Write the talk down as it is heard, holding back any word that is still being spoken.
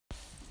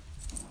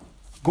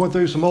going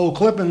through some old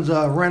clippings,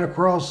 ran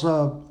across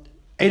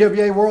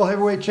AWA World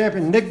Heavyweight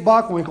Champion Nick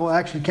Bockwinkel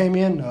actually came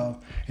in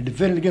and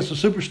defended against the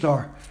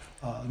Superstar.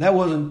 That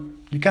wasn't,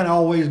 you kind of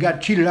always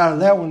got cheated out of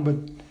that one, but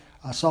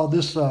I saw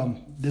this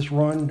this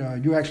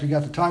run. You actually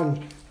got the title.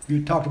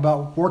 You talked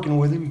about working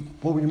with him.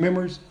 What were your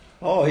memories?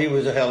 Oh, he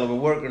was a hell of a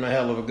worker and a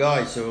hell of a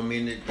guy. So, I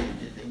mean,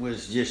 it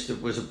was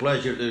a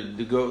pleasure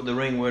to go to the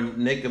ring with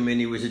Nick. I mean,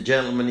 he was a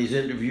gentleman. His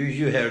interviews,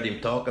 you heard him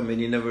talk. I mean,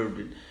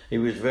 he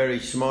was very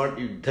smart,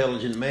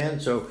 intelligent man.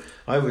 So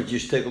I was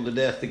just tickled to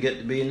death to get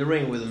to be in the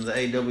ring with him,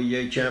 the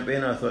AWA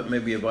champion. I thought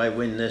maybe if I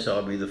win this,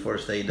 I'll be the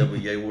first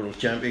AWA World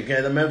Champion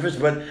out of Memphis.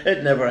 But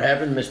it never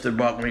happened. Mr.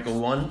 Bockwinkel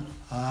won.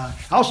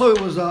 Also,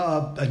 it was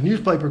a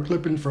newspaper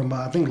clipping from,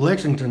 I think,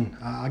 Lexington.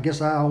 I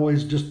guess I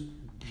always just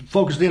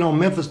focused in on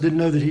Memphis, didn't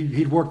know that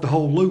he'd worked the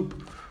whole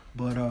loop.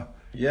 But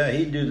yeah,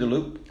 he'd do the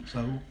loop.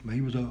 So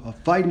he was a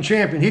fighting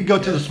champion. He'd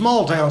go to the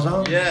small towns,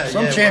 huh? Yeah,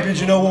 Some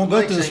champions, won't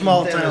go to the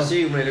small towns.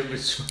 Tennessee, when it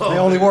was small. They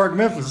only work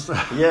Memphis.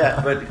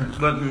 Yeah, but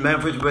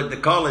Memphis, but the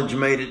college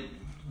made it.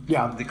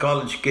 Yeah. The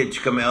college kids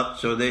come out,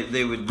 so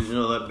they would,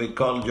 that big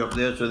college up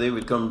there, so they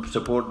would come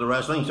support the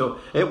wrestling. So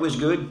it was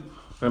good.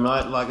 And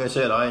like I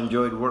said, I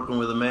enjoyed working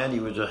with the man. He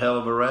was a hell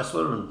of a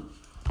wrestler and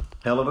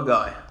hell of a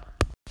guy.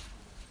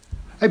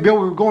 Hey, Bill,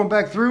 we were going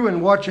back through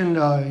and watching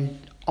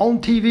on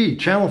TV,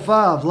 Channel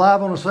 5,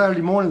 live on a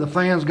Saturday morning. The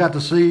fans got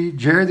to see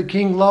Jerry the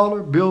King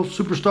Lawler, Bill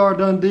Superstar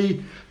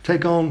Dundee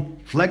take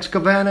on Flex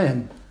Cavana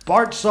and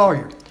Bart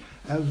Sawyer.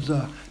 That was,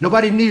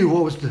 nobody knew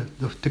what was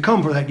to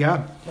come for that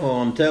guy.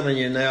 Oh, I'm telling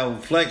you now,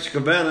 Flex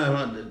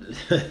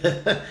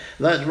Cavana,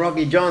 that's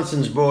Rocky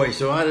Johnson's boy,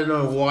 so I don't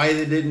know why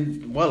they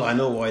didn't. Well, I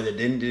know why they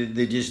didn't.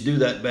 They just do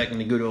that back in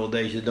the good old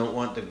days. They don't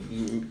want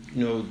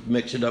to,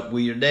 mix it up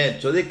with your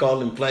dad. So they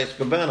called him Flex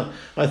Cavana.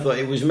 I thought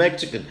he was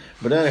Mexican.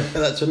 But anyway,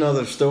 that's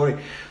another story.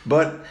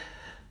 But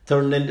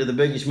turned into the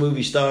biggest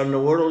movie star in the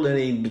world,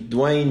 and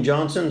Dwayne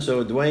Johnson,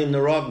 so Dwayne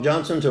The Rock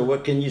Johnson, so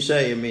what can you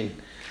say? I mean...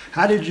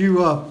 How did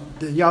you,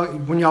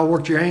 when y'all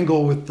worked your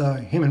angle with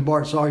him and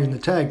Bart Sawyer in the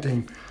tag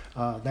team,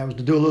 that was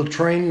to do a little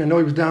training? I know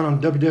he was down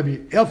on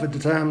WWF at the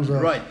time,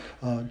 right.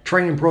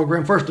 Training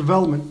program, first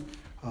development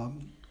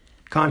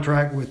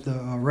contract with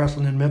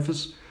wrestling in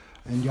Memphis,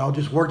 and y'all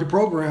just worked the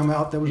program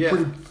out. That was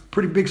a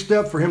pretty big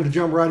step for him to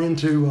jump right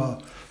into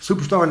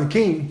Superstar and the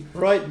King.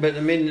 Right, but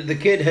I mean, the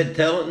kid had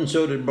talent and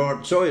so did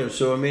Bart Sawyer,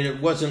 so I mean, it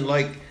wasn't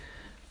like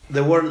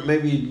there weren't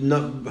maybe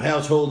not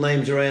household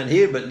names around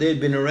here, but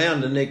they'd been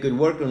around and they could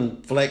work.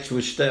 And Flex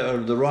or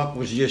The Rock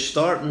was just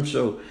starting,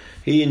 so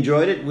he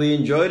enjoyed it, we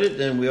enjoyed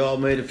it, and we all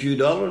made a few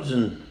dollars.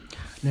 And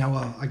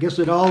now, I guess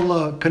it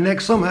all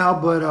connects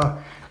somehow.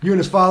 But you and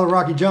his father,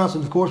 Rocky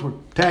Johnson, of course, were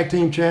tag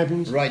team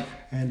champions, right?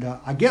 And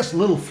I guess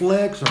little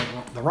Flex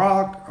or The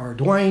Rock or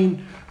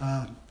Dwayne,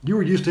 you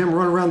were used to him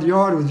running around the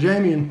yard with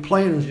Jamie and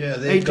playing as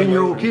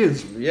 18-year-old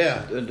kids.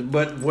 Yeah,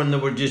 but when they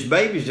were just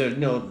babies,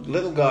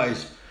 little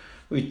guys.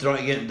 We tried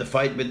to get them to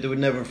fight, but they would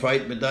never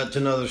fight. But that's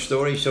another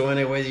story. So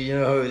anyway, you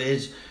know how it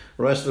is.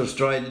 Wrestlers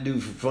try to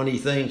do funny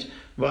things.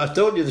 But I've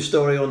told you the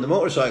story on the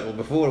motorcycle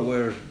before,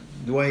 where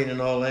Dwayne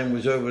and all them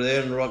was over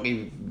there, and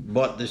Rocky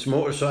bought this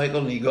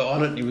motorcycle, and he got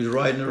on it, and he was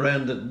riding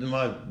around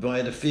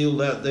by the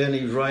field out there, and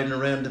he was riding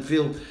around the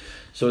field.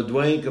 So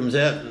Dwayne comes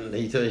out, and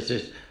he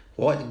says,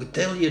 "What?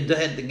 Tell your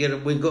dad to get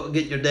it. We've got to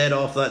get your dad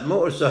off that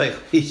motorcycle."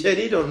 He said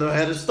he don't know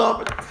how to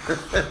stop it.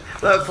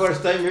 That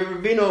first time he ever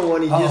been on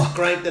one, he just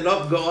cranked it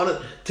up, got on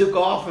it, took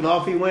off, and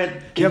off he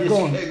went. Kept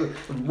going.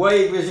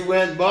 Wave as he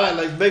went by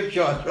like big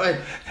shots, right?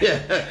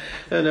 Yeah.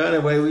 And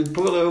anyway, we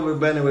pulled over,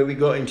 but anyway, we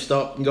got him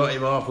stopped and got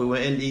him off. We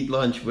went in to eat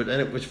lunch, but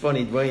then it was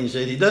funny. Dwayne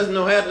said he doesn't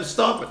know how to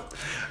stop it.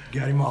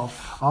 Got him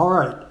off. All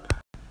right.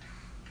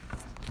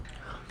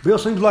 Bill,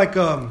 seems like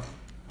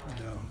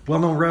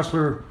well-known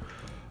wrestler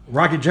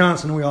Rocky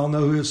Johnson, we all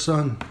know who his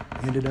son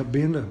ended up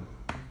being, a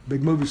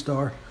big movie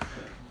star.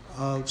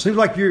 Seems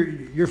like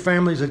your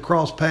families had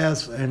crossed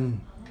paths and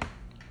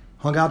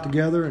hung out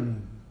together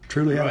and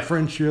truly had a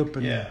friendship.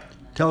 And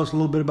tell us a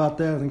little bit about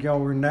that. I think y'all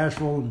were in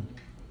Nashville.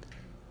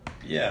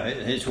 Yeah,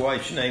 his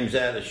wife's name's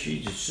Ada.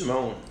 She's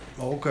Simone.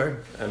 Oh, okay.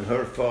 And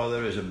her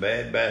father is a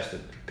bad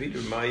bastard, Peter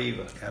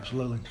Maiva.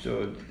 Absolutely.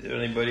 So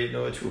anybody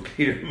knows who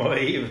Peter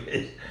Maiva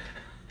is.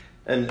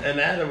 And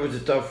Ada was a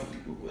tough,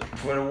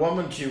 for a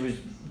woman, she was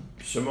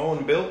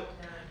Simone built,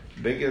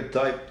 bigger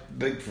type,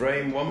 big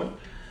frame woman,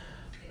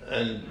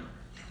 and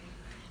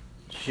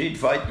she'd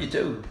fight you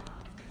too.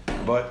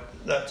 But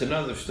that's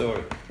another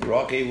story.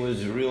 Rocky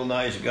was a real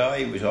nice guy.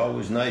 He was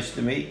always nice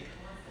to me.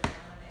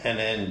 And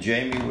then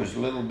Jamie was a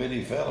little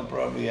bitty fella,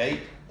 probably 8,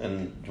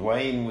 and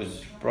Dwayne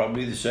was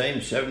probably the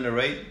same, 7 or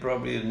 8,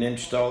 probably an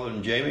inch taller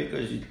than Jamie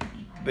because he's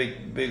a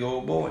big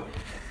old boy.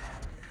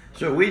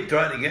 So we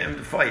tried to get him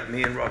to fight,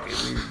 me and Rocky.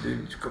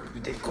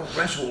 They'd go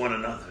wrestle one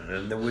another,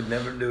 and they would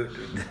never do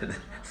it.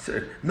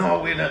 So,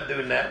 no, we're not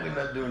doing that. We're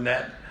not doing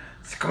that.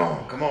 So,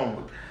 come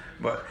on.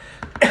 But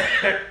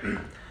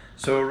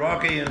so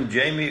Rocky and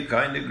Jamie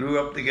kind of grew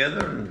up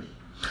together. And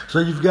so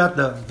you've got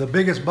the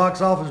biggest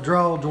box office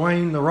draw,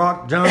 Dwayne The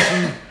Rock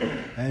Johnson,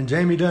 and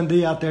Jamie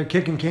Dundee out there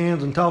kicking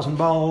cans and tossing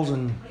balls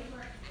and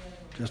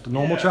just a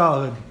normal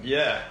childhood.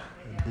 Yeah.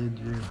 Did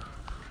you?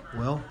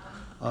 Well,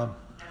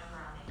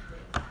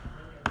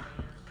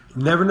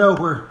 you never know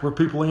where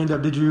people end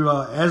up. Did you,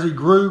 as he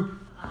grew,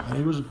 and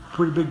he was a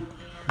pretty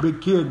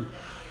big kid,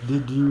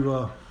 did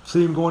you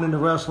see him going into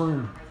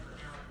wrestling?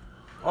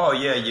 Oh,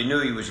 yeah, you knew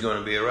he was going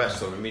to be a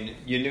wrestler. I mean,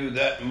 you knew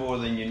that more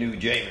than you knew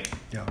Jamie.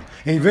 Yeah.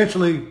 And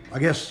eventually, I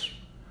guess,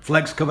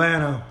 Flex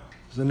Cabana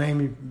is the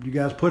name you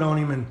guys put on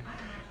him, and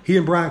he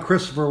and Brian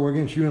Christopher were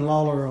against you and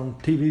Lawler on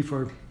TV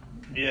for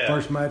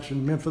first match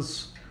in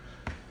Memphis.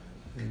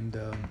 And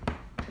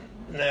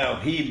now,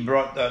 he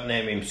brought that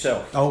name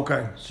himself. Oh,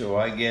 okay. So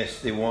I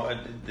guess they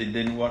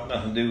didn't want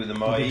nothing to do with the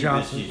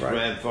Maivas. His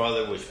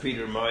grandfather was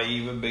Peter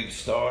Maiva, big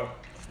star.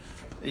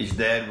 His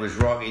dad was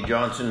Rocky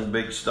Johnson,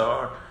 big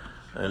star.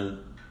 And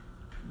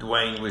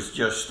Dwayne was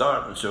just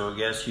starting, so I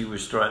guess he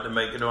was trying to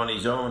make it on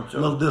his own. So a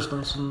little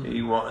distance.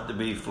 He wanted to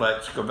be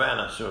Flex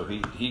Cabana, so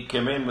he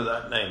came in with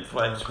that name,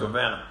 Flex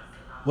Cabana.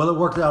 Well, it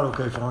worked out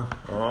okay for him.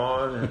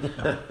 Oh,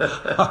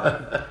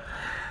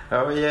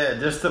 oh yeah,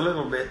 just a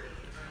little bit.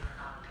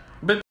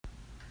 But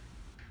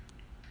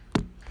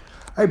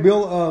hey,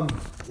 Bill, a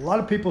lot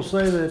of people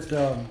say that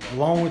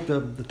along with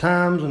the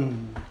times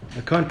and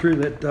the country,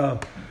 that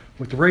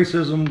with the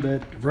racism,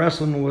 that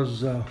wrestling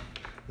was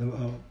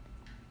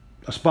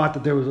a spot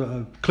that there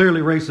was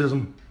clearly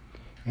racism,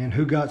 and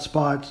who got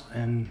spots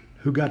and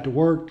who got to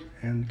work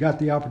and got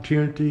the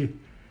opportunity.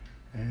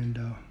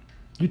 And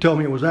you told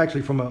me it was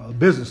actually from a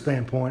business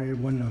standpoint. It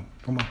wasn't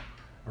from a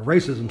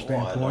racism standpoint.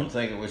 Well, I don't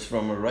think it was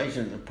from a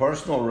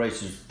personal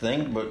racist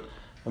thing, but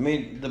I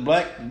mean, the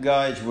black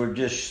guys were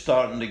just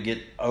starting to get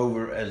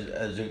over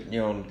as a, you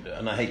know,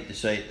 and I hate to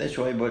say it this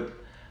way, but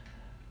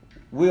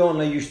we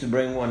only used to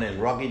bring one in,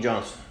 Rocky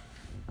Johnson,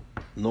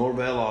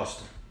 Norvell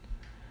Austin,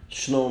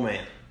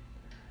 Snowman.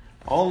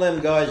 All them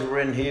guys were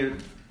in here,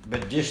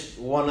 but just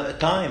one at a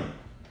time.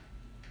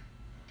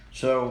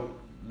 So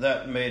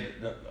that made,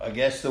 I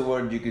guess the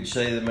word you could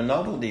say, them a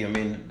novelty. I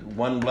mean,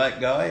 one black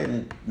guy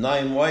and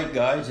 9 white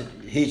guys,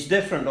 he's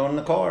different on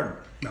the card.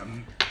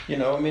 You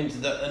know, I mean,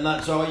 and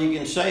that's all you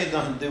can say.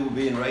 Nothing to do with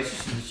being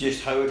racist. It's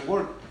just how it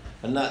worked.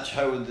 And that's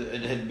how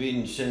it had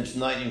been since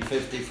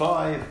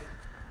 1955.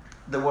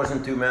 There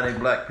wasn't too many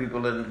black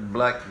people and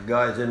black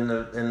guys in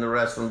the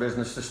wrestling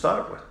business to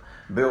start with.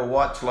 Bill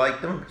Watts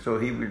liked them, so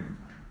he would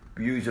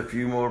use a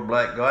few more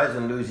black guys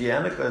in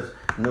Louisiana because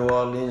New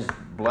Orleans,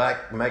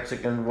 black,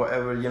 Mexican,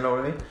 whatever, you know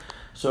what I mean?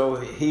 So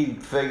he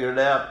figured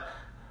out,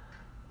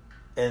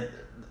 and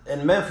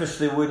in Memphis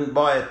they wouldn't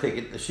buy a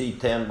ticket to see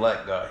 10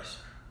 black guys.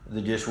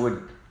 They just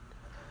wouldn't.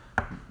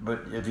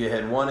 But if you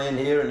had one in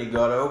here and he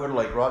got over,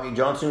 like Rocky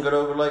Johnson got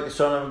over like a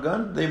son of a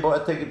gun, they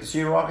bought a ticket to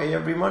see Rocky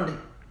every Monday.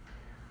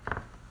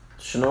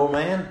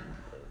 Snowman,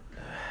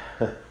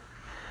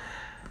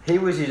 he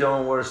was his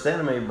own worst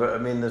enemy, but I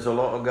mean, there's a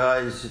lot of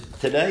guys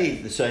today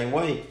the same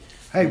way.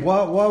 Hey,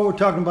 while we're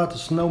talking about the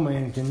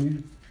Snowman, can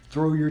you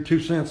throw your 2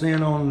 cents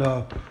in on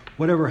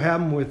whatever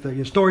happened with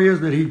the story is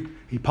that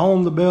he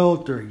pawned the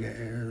belt or he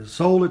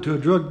sold it to a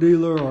drug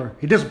dealer or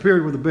he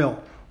disappeared with the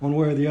belt one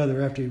way or the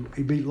other after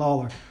he beat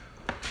Lawler?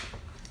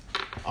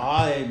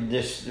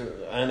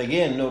 And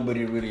again,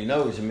 nobody really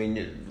knows. I mean,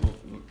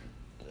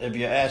 if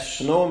you ask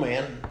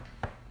Snowman,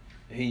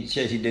 he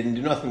says he didn't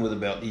do nothing with the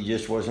belt. He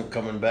just wasn't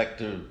coming back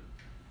to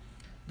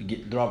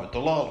drop it to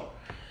Lawler.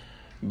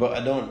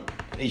 But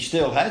he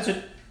still has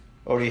it.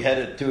 Or he had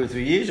it 2 or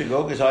 3 years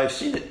ago because I've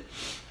seen it.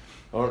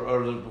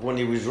 Or when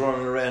he was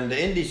running around the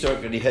indie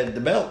circuit, he had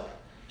the belt.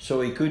 So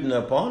he couldn't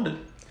have pawned it.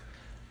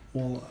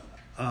 Well,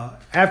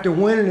 after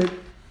winning it,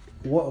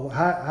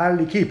 how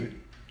did he keep it?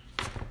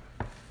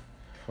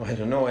 I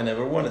don't know. I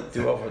never won it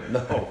too often.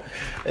 No.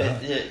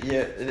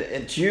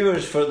 It's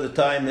yours for the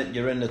time that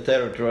you're in the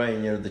territory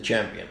and you're the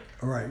champion.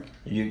 All right.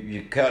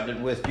 You cut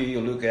it with you.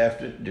 You look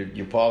after it.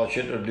 You polish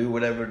it or do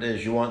whatever it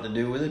is you want to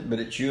do with it. But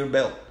it's your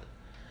belt.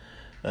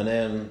 And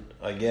then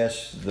I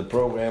guess the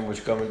program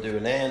was coming to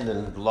an end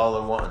and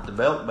Lawler wanted the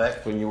belt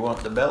back. When you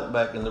want the belt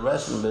back in the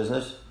wrestling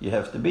business, you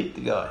have to beat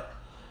the guy.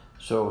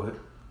 So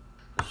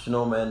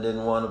Snowman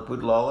didn't want to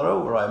put Lawler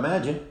over, I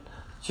imagine.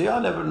 See,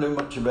 I never knew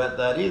much about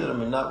that either. I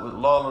mean, that was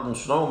Lawler and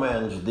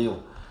Snowman's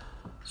deal.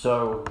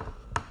 So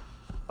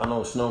I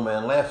know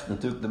Snowman left and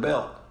took the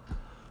belt.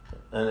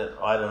 And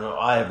I don't know,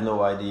 I have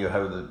no idea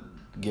how to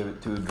give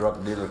it to a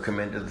drug dealer, come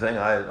into the thing.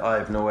 I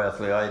have no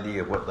earthly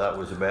idea what that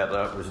was about.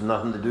 That was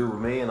nothing to do with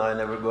me, and I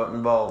never got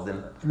involved in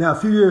it. Now, a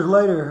few years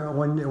later,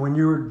 when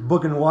you were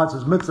booking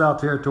Watts'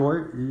 Mid-South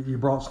territory, you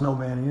brought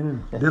Snowman in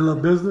and did a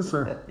little business,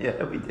 or?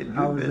 Yeah, we did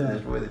good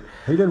business with it.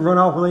 He didn't run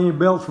off with any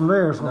belts from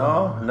there. So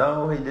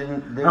no, he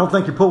didn't. I don't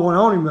think you put one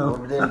on him, though.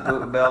 We didn't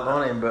put a belt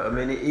on him, but I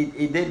mean,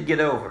 he did get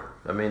over.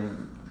 I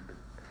mean,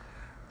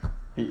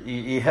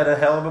 he had a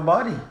hell of a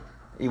body.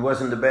 He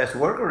wasn't the best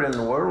worker in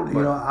the world. But,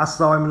 you know, I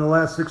saw him in the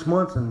last 6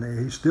 months, and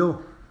he's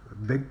still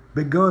big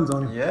guns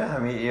on him. Yeah, I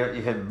mean,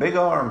 he had big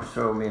arms.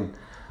 So I mean,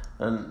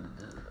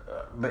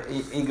 but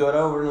he got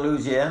over in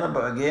Louisiana.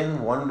 But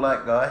again, one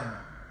black guy.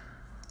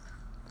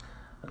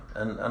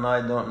 And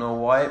I don't know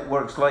why it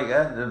works like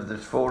that. If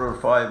there's 4 or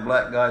 5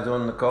 black guys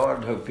on the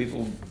card, how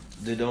people,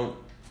 they don't,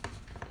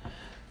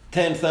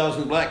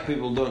 10,000 black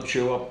people don't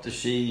show up to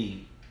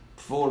see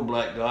 4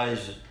 black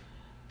guys.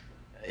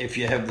 If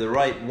you have the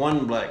right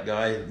one black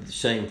guy, the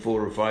same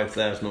 4 or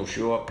 5,000 will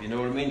show up. You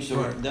know what I mean?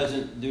 So it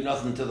doesn't do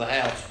nothing to the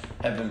house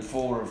having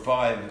 4 or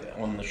 5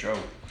 on the show.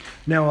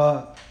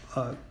 Now,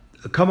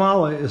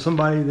 Kamala is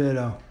somebody that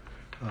I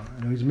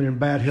know he's been in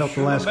bad health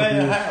the last couple of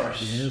years.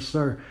 Harris. Yes,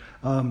 sir.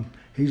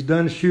 He's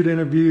done shoot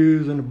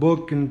interviews and a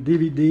book and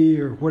DVD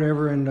or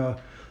whatever, and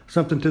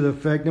something to the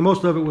effect. And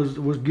most of it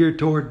was geared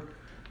toward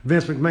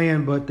Vince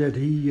McMahon, but that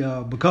he,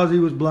 because he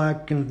was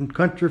black and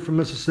country from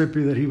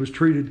Mississippi, that he was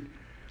treated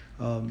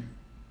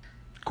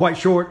quite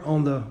short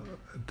on the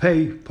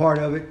pay part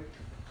of it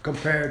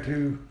compared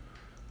to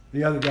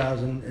the other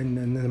guys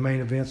in the main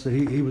events that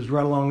he was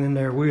right along in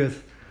there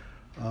with.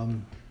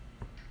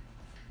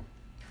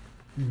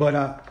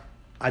 But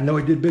I know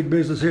he did big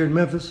business here in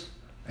Memphis,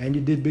 and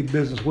you did big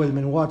business with him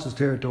in Watts'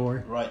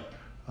 territory. Right.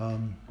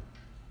 And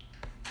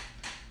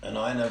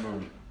I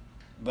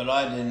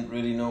didn't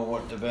really know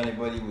what, if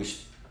anybody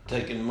was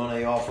taking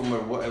money off him or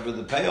whatever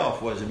the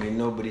payoff was. I mean,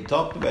 nobody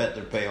talked about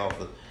their payoff.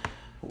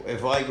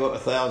 If I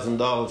got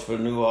 $1,000 for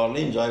New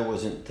Orleans, I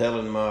wasn't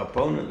telling my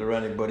opponent or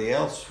anybody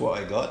else what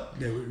I got.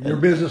 Your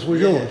business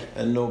was yours.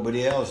 And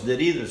nobody else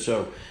did either.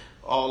 So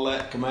all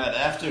that come out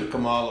after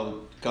Kamala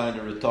kind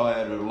of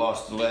retired or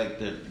lost the leg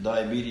to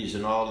diabetes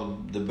and all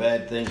the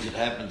bad things that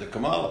happened to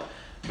Kamala.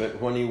 But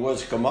when he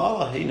was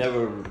Kamala, he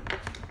never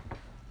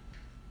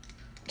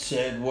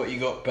said what you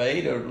got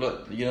paid or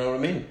look, you know what I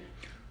mean?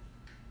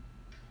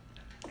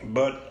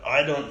 But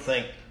I don't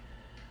think,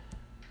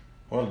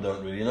 well, I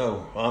don't really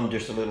know. I'm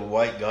just a little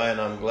white guy,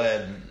 and I'm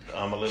glad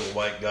I'm a little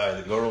white guy.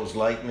 The girls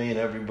like me, and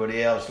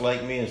everybody else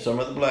like me, and some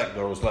of the black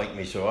girls like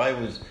me. So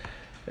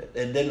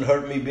it didn't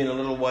hurt me being a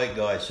little white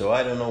guy. So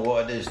I don't know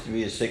what it is to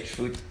be a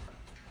 6-foot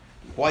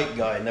white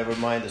guy, never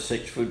mind a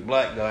 6-foot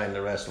black guy in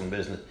the wrestling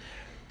business.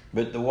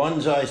 But the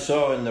ones I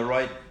saw in the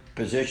right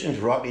positions,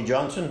 Rocky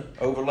Johnson,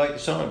 over like the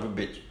son of a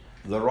bitch.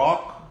 The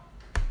Rock,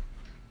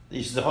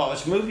 he's the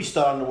hottest movie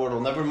star in the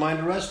world, never mind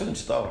a wrestling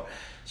star.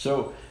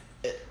 So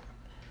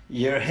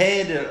your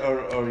head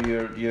or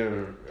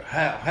your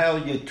how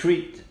you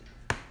treat,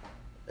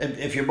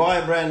 if you buy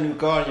a brand new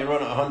car and you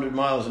run it 100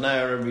 miles an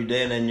hour every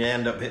day and then you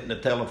end up hitting a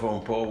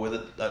telephone pole with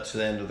it, that's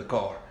the end of the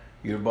car.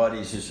 Your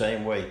body's the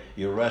same way.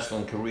 Your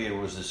wrestling career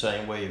was the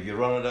same way. If you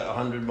run it at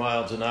 100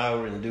 miles an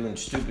hour and doing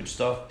stupid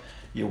stuff,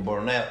 you'll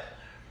burn out.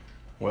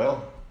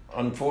 Well,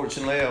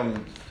 unfortunately,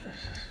 I'm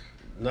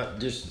not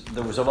just,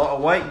 there was a lot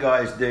of white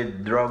guys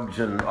did drugs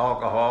and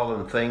alcohol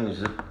and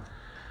things that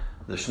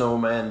the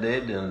Snowman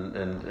did,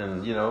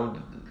 and you know,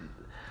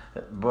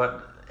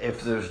 but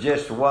if there's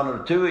just 1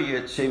 or 2 of you,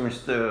 it seems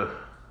to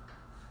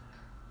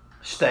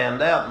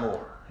stand out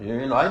more.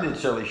 You know, I did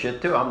silly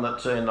shit too. I'm not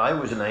saying I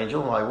was an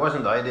angel. I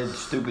wasn't. I did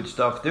stupid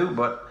stuff too,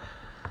 but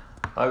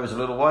I was a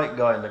little white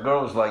guy and the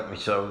girls liked me,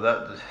 so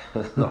that,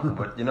 no,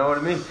 but you know what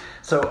I mean?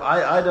 So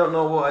I don't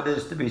know what it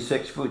is to be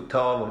 6 foot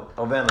tall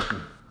of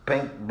anything.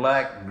 Pink,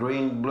 black,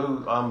 green,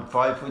 blue. I'm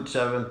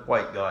 5'7",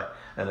 white guy,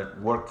 and it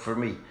worked for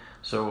me.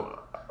 So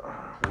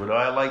would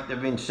I like to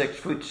have been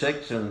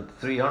 6'6" and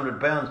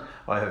 300 pounds?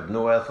 I have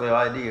no earthly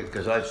idea,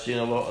 because I've seen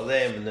a lot of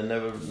them and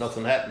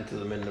nothing happened to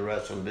them in the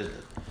wrestling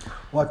business.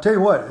 Well, I tell you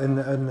what, in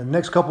the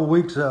next couple of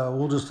weeks,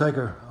 we'll just take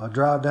a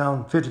drive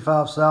down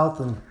 55 South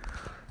and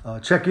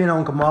check in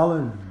on Kamala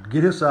and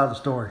get his side of the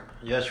story.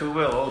 Yes, we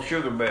will. Old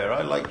Sugar Bear.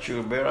 I like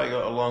Sugar Bear. I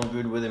got along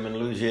good with him in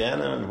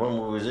Louisiana and when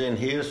we was in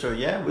here. So,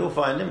 yeah, we'll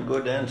find him, go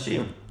down and see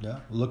him. Yeah,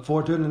 look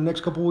forward to it in the next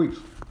couple of weeks.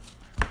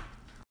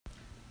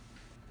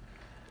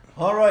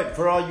 All right,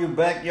 for all you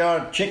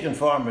backyard chicken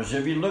farmers,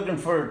 if you're looking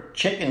for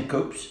chicken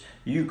coops,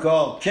 you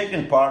call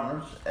Chicken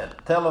Partners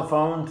at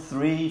telephone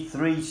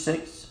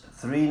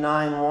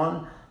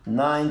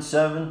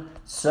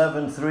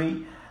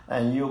 336-391-9773,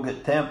 and you'll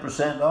get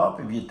 10% off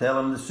if you tell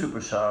them the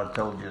Superstar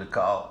told you to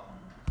call.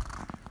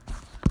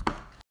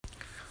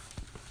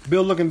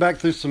 Bill, looking back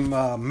through some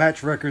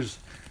match records,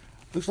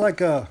 looks like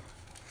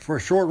for a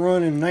short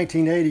run in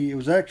 1980, it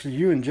was actually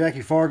you and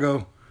Jackie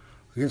Fargo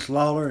against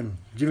Lawler and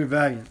Jimmy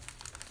Valiant.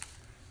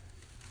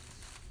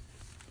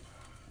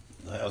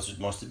 The house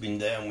must have been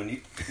down when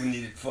you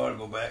needed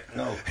Fargo back.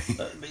 No.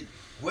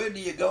 Where do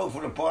you go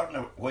for a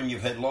partner when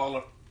you've had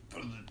Lawler for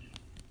the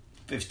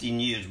 15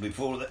 years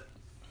before that?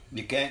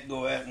 You can't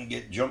go out and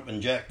get Jumping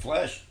Jack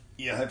Flash.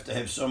 You have to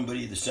have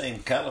somebody the same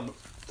caliber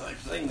type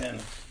thing. Then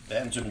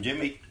Handsome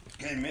Jimmy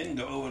came in,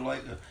 go over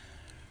like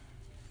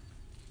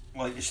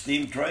a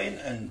steam train,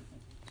 and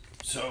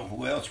so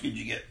who else could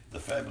you get? The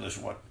fabulous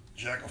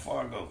Jack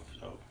Fargo.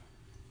 So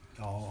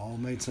all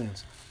made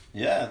sense.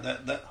 Yeah,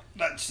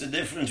 that's the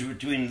difference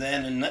between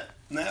then and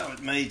now.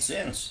 It made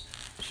sense.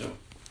 So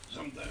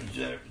sometimes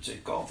I would say,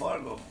 call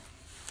Fargo.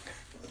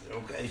 I said,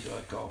 okay, so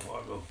I call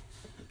Fargo.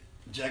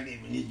 Jackie,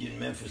 we need you in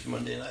Memphis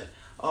Monday night.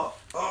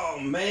 Oh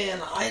man,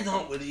 I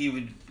don't believe he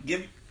would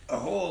give a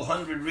whole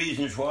 100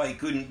 reasons why he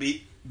couldn't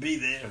be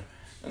there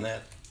and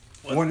that.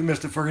 Wouldn't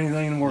miss it for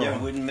anything in the world. Yeah,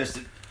 wouldn't miss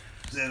it.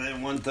 So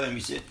then one time he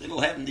said,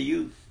 "It'll happen to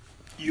you.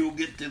 You'll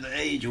get to the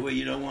age where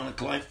you don't want to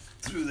climb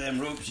through them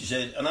ropes." He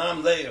said, "And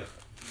I'm there."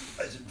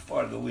 I said,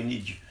 "Fargo, we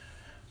need you."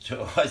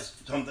 So I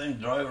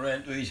sometimes drive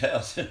around to his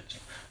house and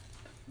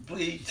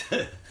please.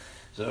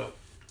 So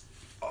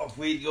off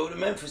we'd go to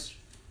Memphis.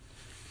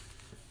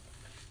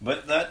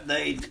 But that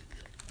day,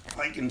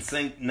 I can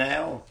think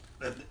now,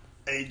 at the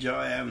age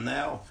I am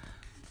now,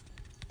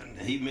 and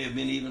he may have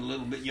been even a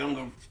little bit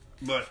younger,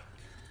 but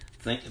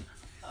thinking,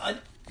 I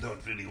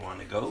don't really want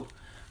to go.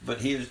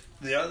 But here's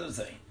the other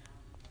thing.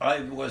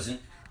 I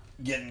wasn't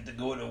getting to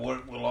go to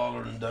work with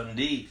Lawler and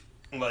Dundee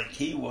like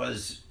he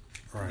was.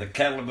 Right. The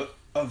caliber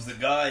of the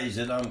guys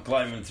that I'm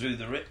climbing through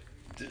the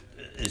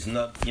is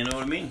not, you know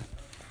what I mean?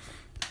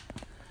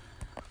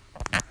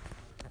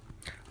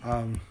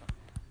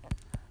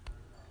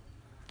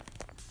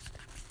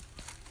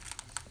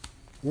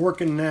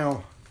 Working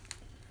now,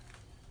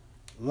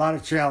 a lot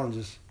of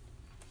challenges.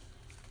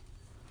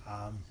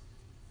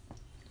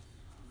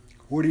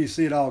 Where do you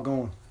see it all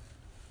going?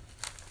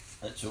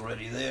 It's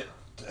already there.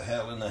 To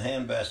hell in the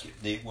handbasket.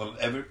 They will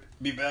ever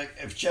be back.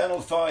 If Channel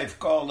 5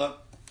 called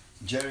up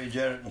Jerry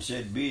Jarrett and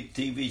said, "Be at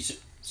TV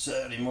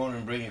Saturday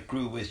morning, bring a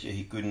crew with you,"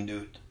 he couldn't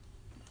do it.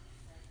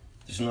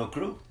 There's no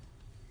crew.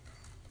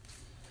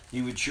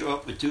 He would show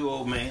up with 2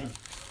 old men,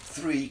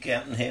 3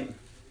 counting him.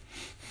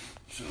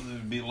 So there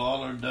would be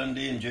Lawler,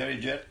 Dundee, and Jerry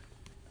Jarrett.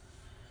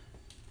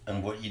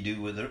 And what you do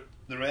with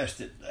the rest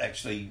that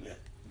actually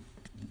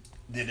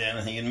did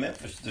anything in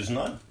Memphis, there's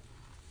none.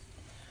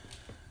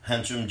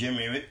 Handsome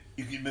Jimmy,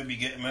 you could maybe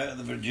get him out of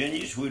the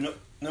Virginias. Who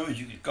knows,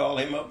 you could call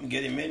him up and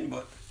get him in,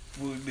 but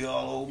we would be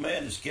all old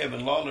men. As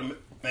Kevin Lawler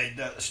made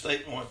that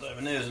statement one time,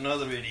 and there's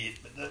another idiot,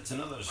 but that's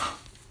another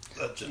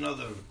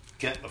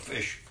kettle of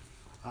fish.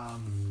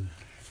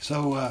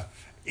 So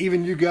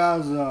even you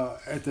guys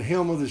at the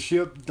helm of the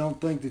ship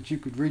don't think that you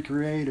could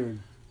recreate or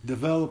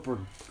develop or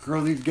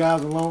grow these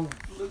guys along?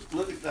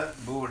 Look at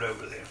that board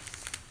over there.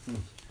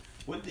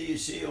 What do you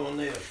see on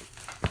there?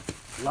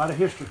 A lot of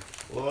history.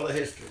 A lot of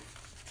history.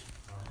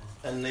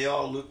 And they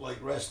all look like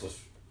wrestlers.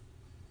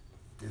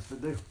 Yes, they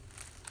do.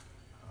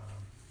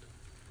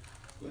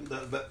 Look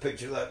at that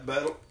picture of that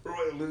battle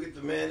royal. Look at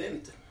the man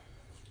in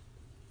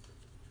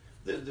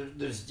it.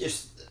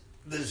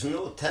 There's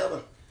no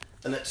talent.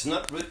 And it's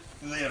not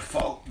their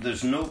fault.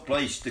 There's no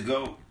place to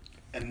go.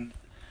 And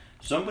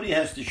somebody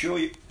has to show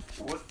you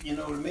what, you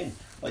know what I mean?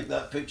 Like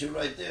that picture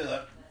right there,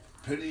 that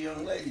pretty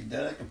young lady,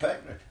 Danica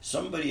Packner.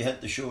 Somebody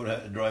had to show her how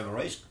to drive a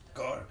race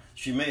car.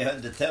 She may have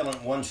had the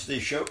talent once they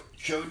showed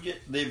you,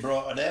 they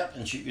brought it out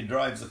and she could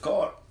drive the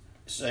car.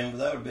 Same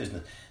with our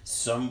business.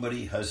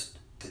 Somebody has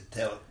to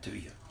tell it to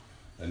you.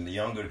 And the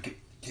younger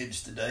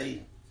kids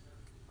today,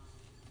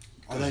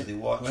 because they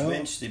watch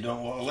Vince, they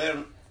don't want to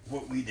learn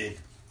what we did.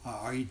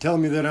 Are you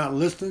telling me they're not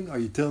listening? Are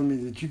you telling me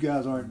that you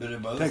guys aren't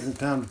taking the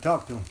time to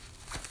talk to them?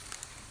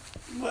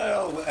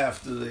 Well,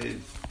 after they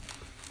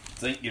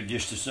think you're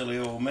just a silly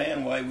old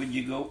man, why would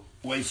you go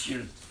waste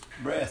your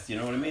breath? You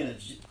know what I mean?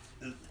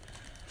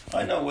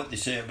 I know what they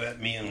say about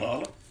me and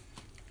Lawler.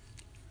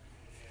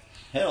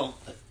 Hell,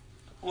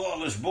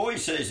 Lawler's boy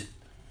says it.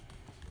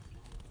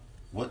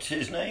 What's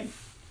his name?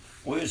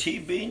 Where's he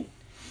been?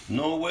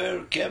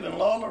 Nowhere, Kevin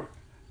Lawler.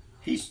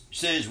 He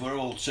says we're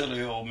old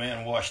silly old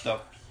man washed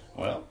up.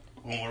 Well,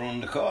 when we're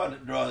on the card,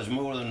 it draws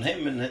more than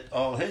him and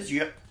all his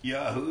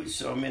yahoos.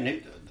 So, I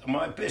mean, am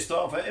I pissed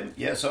off at him?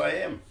 Yes, I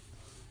am.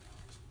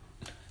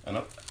 And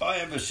if I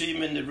ever see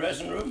him in the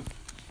dressing room,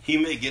 he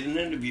may get an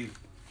interview.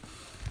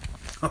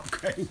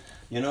 Okay.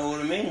 You know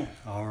what I mean?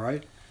 All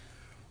right.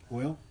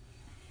 Well,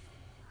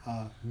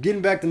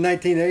 getting back to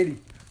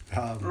 1980.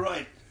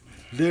 Right.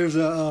 There's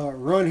a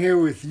run here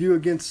with you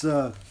against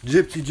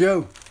Gypsy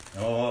Joe.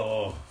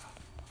 Oh.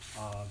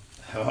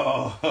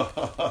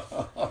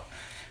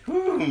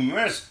 Whew,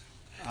 mercy.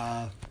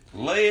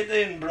 Lay it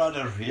in,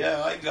 brother.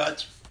 Yeah, I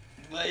got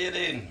you. Lay it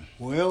in.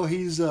 Well,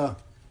 he's and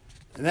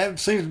that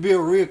seems to be a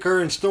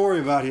reoccurring story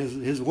about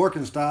his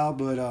working style,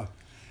 but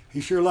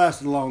he sure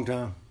lasted a long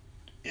time.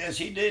 Yes,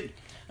 he did,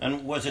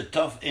 and was a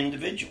tough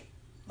individual.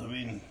 I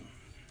mean,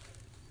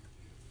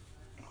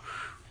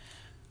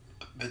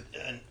 but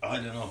I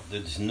don't know.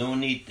 There's no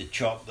need to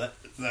chop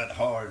that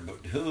hard, but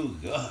oh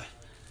God.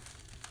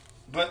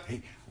 But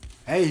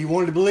hey, he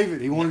wanted to believe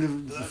it. He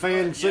wanted the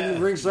fan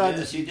sitting ringside.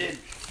 Yes, he did.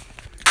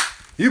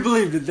 You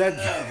believed it,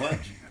 that? What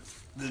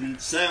the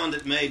sound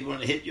it made when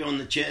it hit you on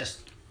the chest.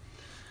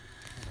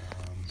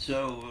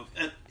 So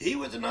he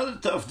was another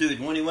tough dude.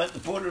 When he went to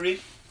Puerto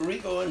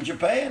Rico and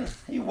Japan,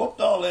 he whooped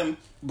all them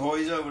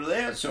boys over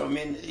there. So I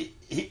mean,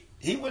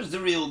 he was the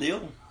real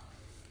deal.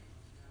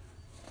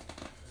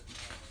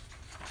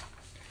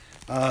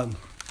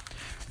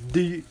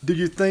 Do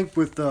you think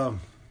with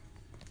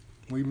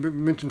we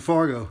mentioned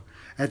Fargo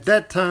at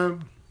that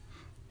time?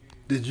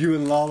 Did you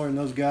and Lawler and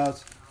those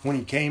guys, when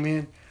he came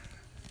in,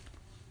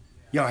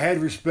 y'all had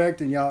respect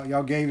and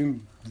y'all gave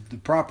him the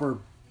proper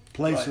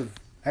place Right. of,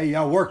 hey,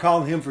 y'all were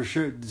calling him for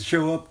sure to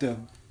show up to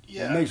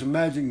Yeah. make some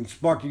magic and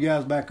spark you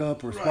guys back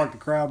up or spark Right. the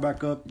crowd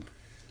back up?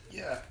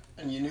 Yeah,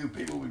 and you knew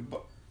people would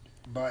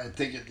buy a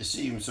ticket to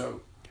see him.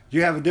 So Do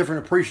you have a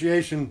different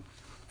appreciation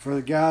for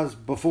the guys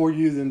before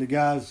you than the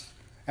guys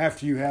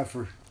after you have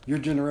for your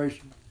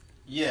generation?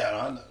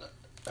 yeah,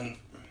 and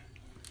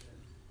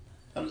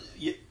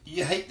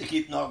you hate to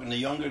keep knocking the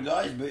younger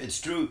guys, but it's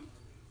true.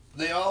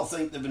 They all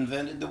think they've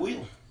invented the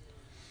wheel.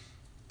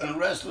 And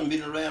wrestling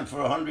been around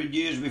for 100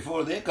 years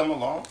before they come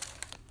along,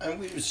 and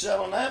we were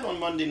selling that on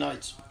Monday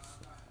nights.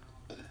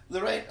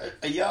 There ain't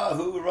a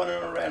Yahoo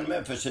running around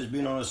Memphis has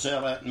been on a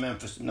sellout in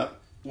Memphis. Not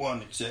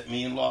one except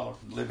me and Lawler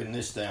live in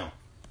this town.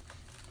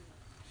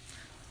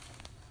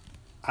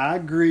 I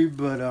agree,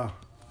 but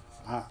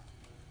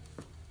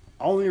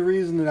only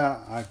reason that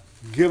I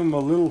give them a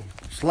little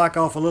slack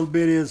off a little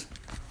bit is,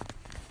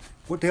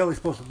 what the hell are they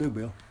supposed to do,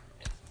 Bill?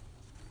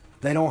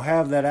 They don't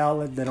have that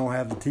outlet. They don't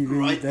have the TV.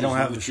 Right, they don't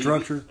have the TV.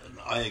 structure.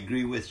 I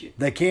agree with you.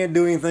 They can't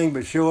do anything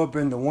but show up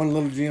in the one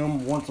little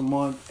gym once a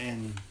month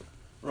and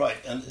Right,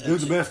 and do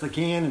the best they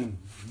can and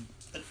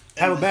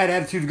have a bad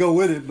attitude to go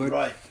with it. But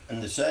right,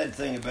 and the sad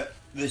thing about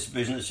this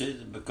business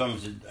is it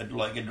becomes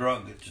like a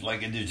drug. It's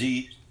like a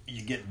disease.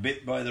 You get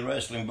bit by the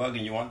wrestling bug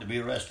and you want to be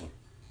a wrestler.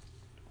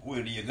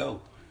 Where do you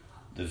go?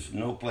 There's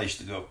no place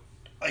to go.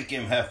 I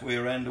came halfway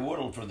around the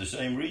world for the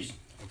same reason.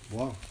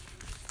 wow,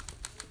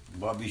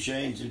 Bobby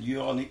Shane said, you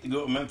all need to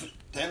go to Memphis,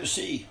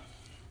 Tennessee.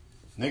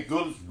 Nick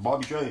Goods,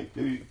 Bobby Shane.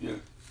 Yeah.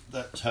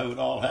 That's how it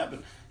all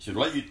happened. He said,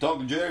 let you talk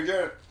to Jerry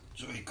Jarrett.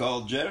 So he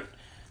called Jarrett.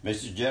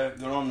 Mrs. Jarrett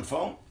got on the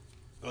phone,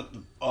 got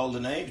all the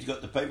names,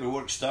 got the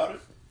paperwork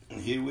started,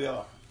 and here we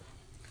are.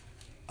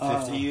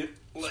 50 years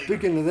later.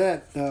 speaking of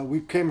that, we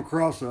came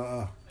across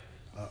a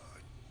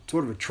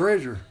sort of a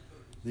treasure,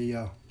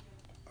 the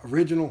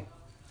original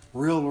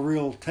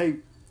reel-to-reel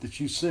tape that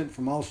you sent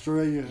from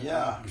Australia.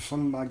 Yeah.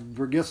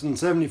 We're guessing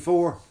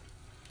 74.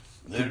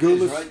 There it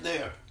Goulas. is right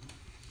there.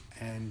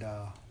 And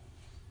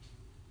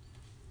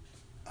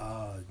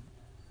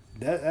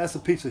that's a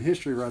piece of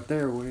history right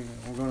there. We're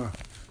going to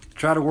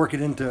try to work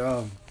it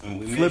into And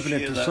we may flipping it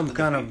share to that some with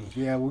kind the of,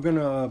 people. we're going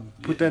to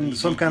put that in You-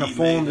 some kind of you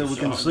form made that we us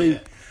can on, see.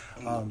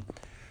 yeah.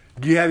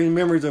 Do you have any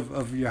memories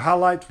of your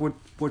highlights,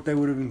 what they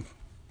would have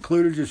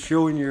included, just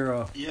showing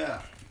your...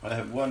 Yeah, I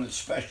have one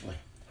especially.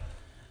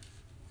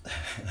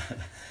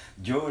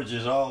 George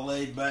is all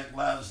laid back,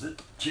 lies the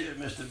chair,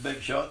 Mr. Big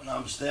Shot, and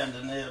I'm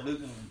standing there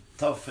looking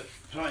tough,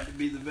 trying to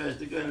be the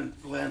best again.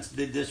 And Lance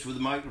did this with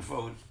the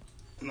microphone,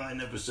 and I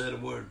never said a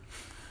word.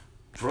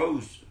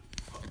 Froze.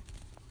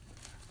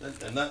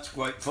 And that's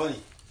quite funny.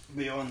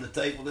 Be on the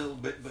tape a little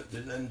bit, but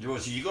then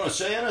George said, you going to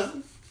say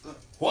anything?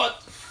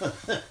 What?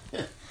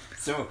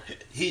 So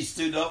he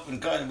stood up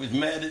and kind of was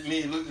mad at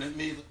me, looking at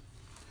me,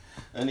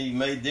 and he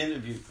made the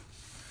interview.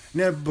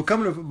 Now,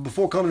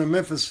 before coming to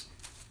Memphis,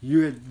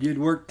 you'd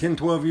worked 10,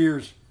 12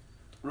 years,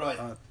 Right.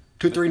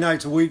 2-3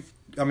 nights a week.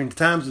 I mean,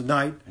 times a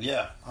night.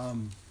 Yeah.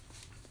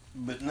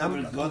 But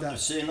never got to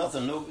say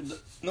nothing.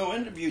 No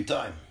interview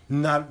time.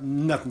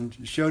 Nothing.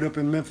 Showed up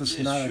in Memphis.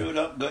 Just showed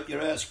up, got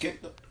your ass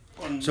kicked up.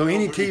 So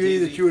any TV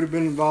that you would have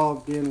been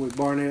involved in with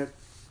Barnett,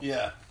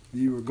 yeah,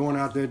 you were going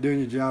out there doing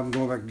your job and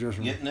going back to the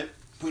dressing room. getting it,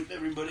 putting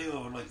everybody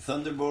over like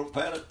Thunderbolt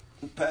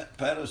Pat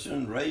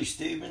Patterson, Ray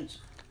Stevens,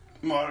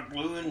 Mark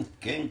Lewin,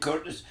 Ken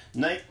Curtis,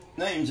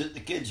 names that the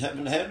kids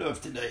haven't heard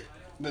of today,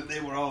 but they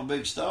were all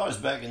big stars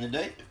back in the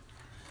day.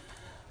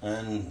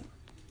 And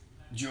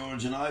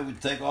George and I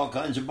would take all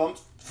kinds of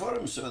bumps for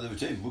them, so they would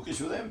say, book us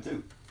for them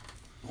too.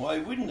 Why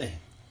wouldn't they?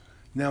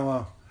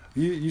 Now,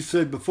 you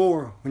said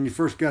before when you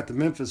first got to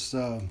Memphis,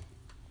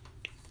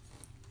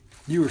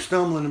 you were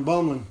stumbling and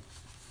bumbling,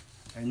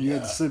 and you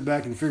had to Yeah. sit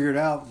back and figure it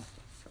out.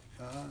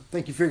 I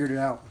think you figured it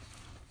out.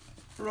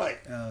 Right.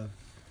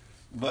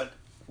 But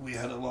we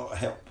had a lot of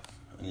help,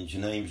 and his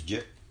name's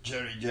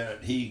Jerry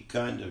Jarrett. He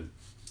kind of,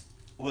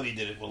 well, he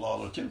did it with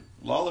Lawler too.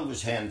 Lawler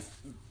was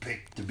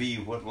handpicked to be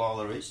what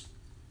Lawler is.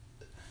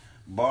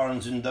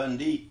 Barnes and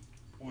Dundee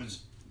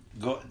was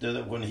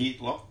when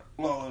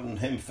Lawler and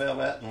him fell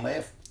out and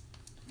left.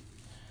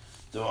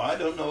 So I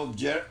don't know if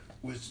Jarrett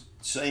was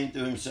saying to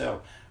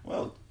himself,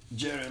 well,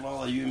 Jerry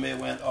Lawler, you may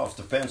went off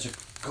to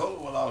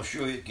Pensacola. Well, I'll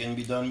show you it can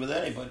be done with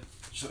anybody.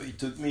 So he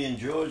took me and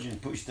George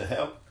and pushed the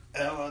hell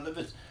out of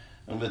it.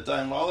 And by the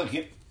time Lawler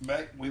came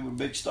back, we were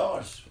big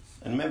stars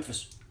in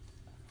Memphis.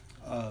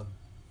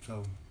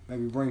 So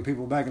maybe bring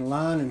people back in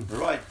line and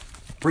Right.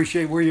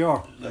 appreciate where you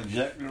are.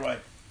 Exactly right.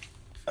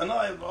 And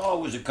I've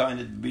always kind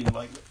of been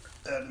like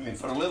that. I mean,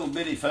 for a little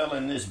bitty fella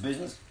in this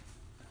business,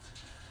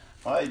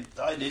 I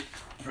did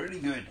pretty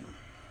good.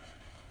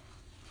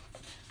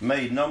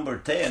 Made number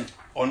 10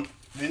 on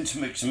Vince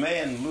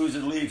McMahon lose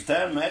and leave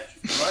town match,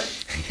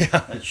 right? Yeah.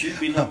 That should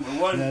be number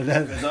 1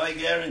 That- because I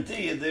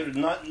guarantee you there's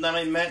not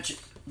 9 matches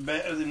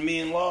better than me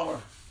and Lawler.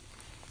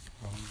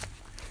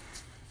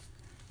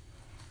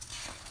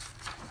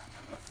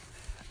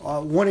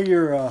 One of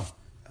your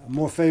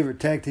more favorite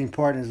tag team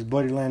partners is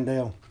Buddy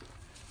Landale.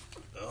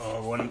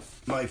 One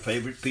of my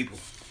favorite people.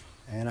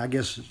 And I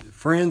guess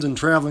friends and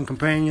traveling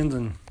companions,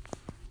 and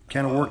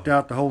kind of worked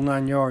out the whole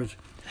 9 yards.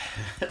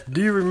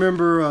 Do you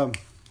remember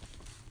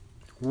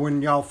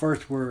when y'all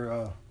first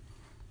were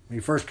when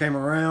he first came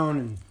around,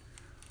 and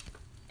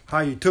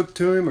how you took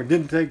to him or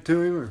didn't take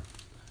to him? Or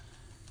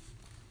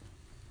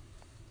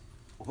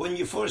when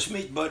you first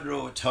meet Bud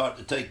Rowe, it's hard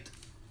to take,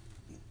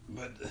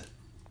 but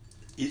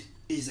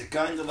he's a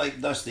kind of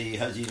like Dusty. He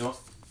has his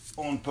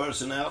own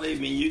personality. I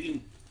mean, you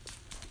can,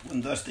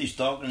 when Dusty's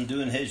talking and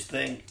doing his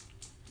thing,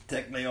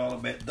 take me all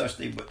about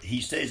Dusty, but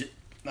he says it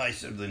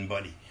nicer than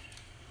Buddy.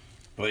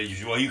 But he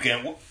says, well, you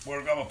can't work.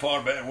 I'm a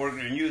far better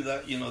worker than you.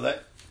 That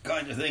that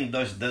kind of thing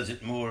does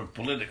it more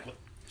politically.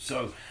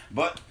 So,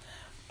 but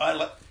I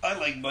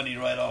like Buddy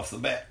right off the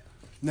bat.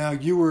 Now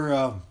you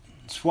were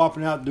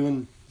swapping out,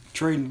 doing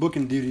trading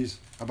booking duties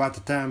about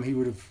the time he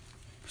would have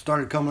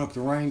started coming up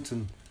the ranks,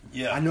 and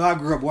yeah, I know I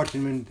grew up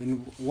watching him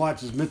and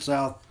watched his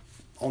Mid-South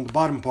on the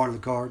bottom part of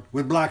the card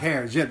with black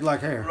hair, jet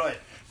black hair. Right.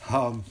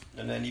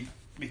 And then he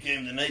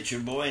became the nature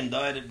boy and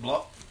dyed it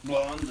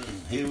blonde,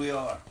 and here we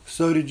are.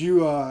 So did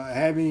you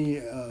have any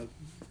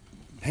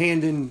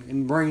hand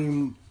in bringing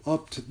him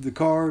up to the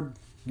card,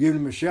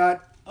 giving him a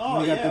shot?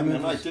 Oh yeah, I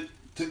mean, I took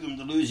him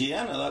to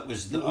Louisiana. That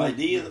was the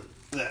idea.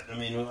 That I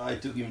mean, I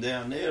took him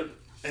down there,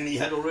 and he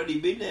had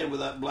already been there with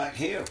that black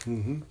hair.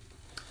 Mm-hmm.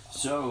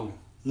 So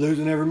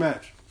losing every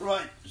match.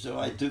 Right. So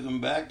I took him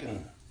back,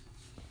 and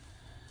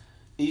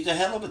he's a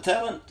hell of a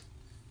talent.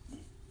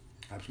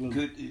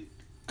 Absolutely.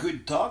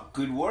 Could talk,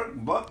 could work,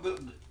 but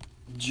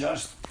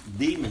just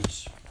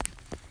demons.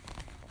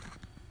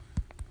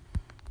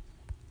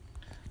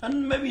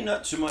 And maybe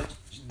not so much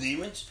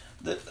demons.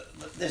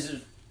 This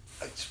is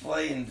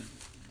explained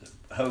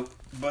how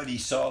Buddy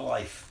saw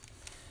life.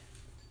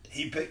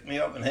 He picked me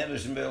up in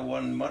Hendersonville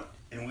one month,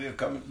 and we were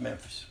coming to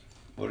Memphis.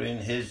 We're in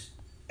his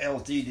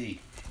LTD.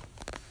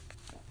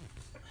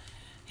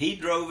 He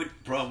drove it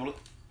probably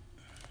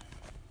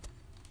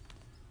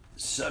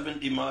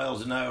 70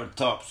 miles an hour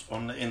tops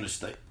on the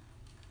interstate.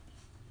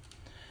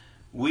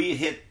 We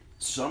hit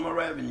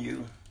Summer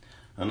Avenue,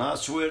 and I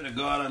swear to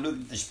God, I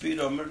looked at the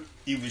speedometer,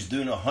 he was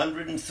doing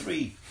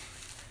 103.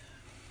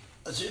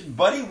 I said,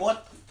 Buddy,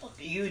 what the fuck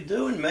are you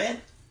doing,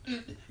 man?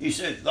 He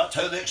said, that's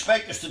how they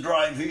expect us to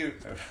drive here.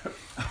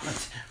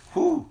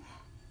 Who?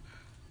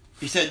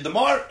 He said, the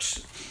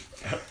marks.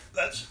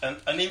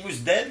 And he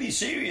was deadly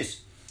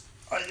serious.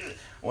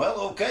 Well,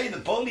 okay, the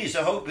police,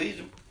 I hope he's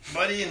a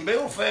Buddy and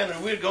Bill fan,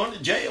 and we're going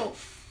to jail.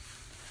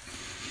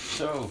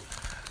 So,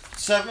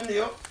 70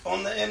 up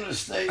on the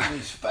interstate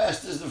as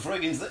fast as the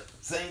friggin'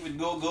 thing would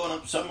go going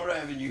up Summer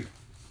Avenue.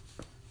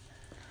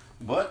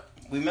 But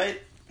we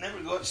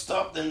never got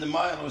stopped in the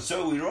mile or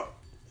so we run.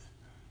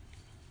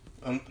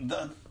 And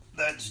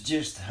that's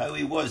just how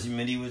he was. I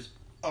mean, he was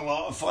a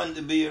lot of fun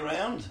to be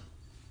around,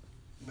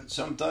 but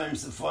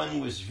sometimes the fun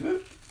was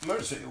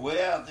mercy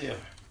way out there.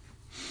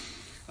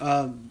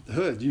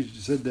 Hood, you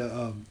said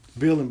the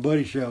Bill and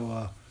Buddy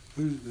show.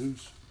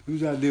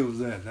 Whose idea was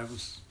that? That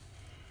was.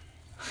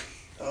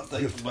 I'll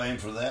take the blame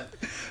for that.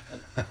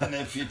 And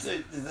if you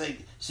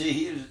think, see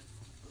here's,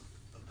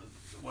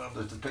 well,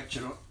 there's the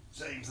picture,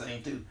 same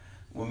thing too.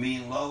 When me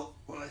and Lola,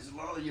 I said,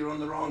 Lola, you're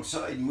on the wrong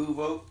side, move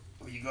out.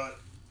 Well, you got,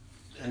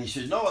 and he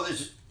said, no,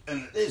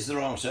 and it is the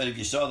wrong side if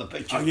you saw the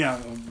picture. Oh, yeah.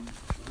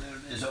 There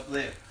it is up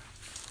there.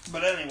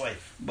 But anyway,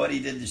 Buddy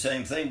did the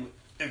same thing.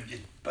 If you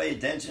pay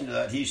attention to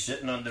that, he's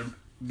sitting under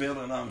Bill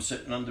and I'm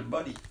sitting under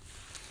Buddy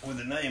with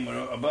a name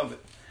above it.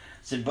 I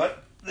said,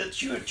 but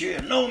that's your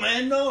chair. No,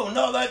 man,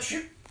 no, that's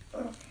your.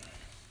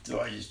 So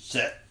I just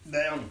sat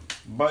down.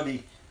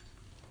 Buddy,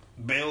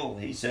 Bill,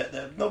 he sat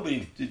there.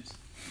 Nobody,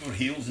 or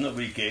heels,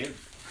 nobody cared.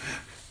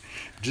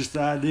 Just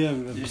the idea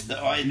of just the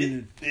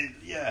idea,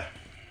 yeah.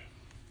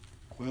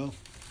 Well,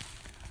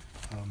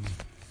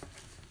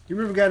 you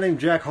remember a guy named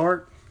Jack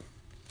Hart?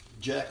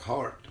 Jack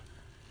Hart.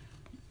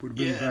 Would have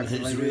been yeah,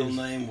 his real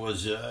name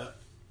was.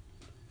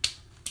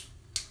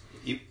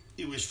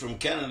 He was from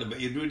Canada, but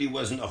he really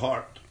wasn't a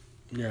Hart.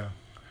 Yeah,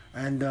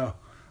 and I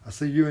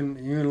see you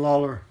and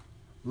Lawler,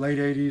 late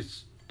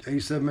 '80s,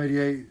 '87,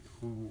 '88,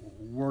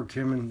 worked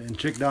him and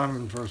Chick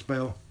Donovan for a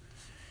spell.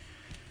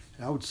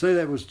 I would say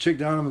that was Chick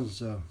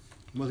Donovan's.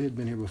 Well, he had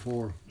been here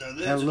before. Now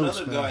there's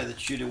another guy that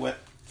should have went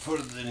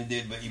further than he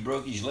did, but he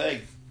broke his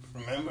leg.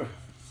 Remember?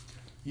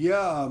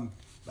 Yeah.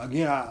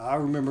 Again, I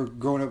remember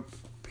growing up,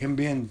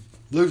 him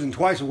losing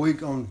twice a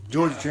week on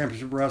Georgia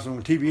Championship Wrestling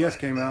when TBS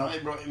came out. I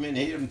brought him in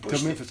here and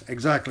pushed to Memphis. him.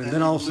 Exactly. And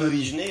then all of a sudden,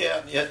 his knee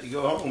out and he had to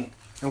go home.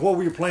 And what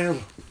were your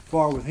plans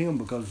for with him?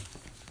 Because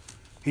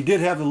he did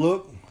have the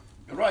look.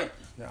 Right.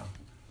 Yeah.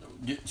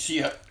 You see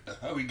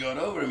how he got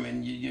over him,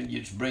 and you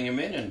just bring him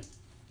in and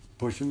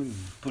push him and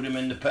put him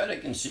in the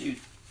paddock and see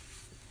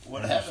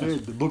what happens.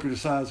 Said, the booker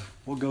decides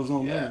what goes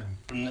on there.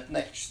 And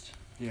next.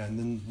 Yeah,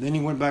 and then he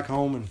went back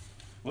home and.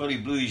 Well, he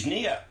blew his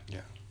knee out. Yeah.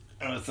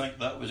 And I think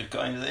that was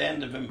kind of the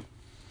end of him.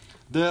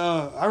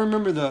 I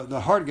remember the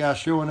Hart guy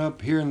showing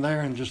up here and there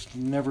and just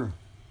never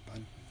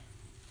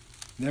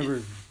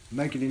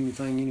making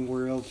anything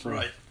anywhere else.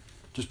 Right.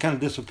 Just kind of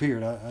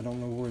disappeared. I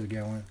don't know where the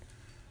guy went.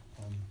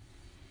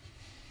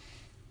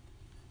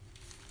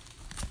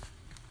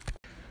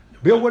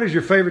 Bill, what is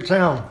your favorite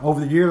town over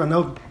the years? I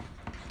know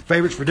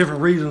favorites for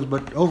different reasons,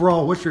 but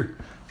overall, what's your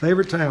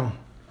favorite town?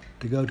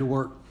 to go to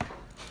work?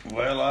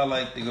 Well, I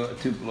like to go to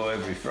Tupelo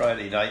every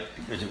Friday night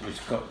because it was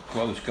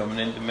close coming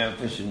into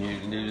Memphis, and you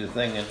can do the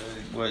thing. And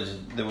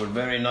they were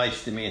very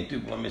nice to me in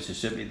Tupelo,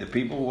 Mississippi. The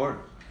people were,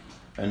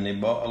 and they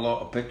bought a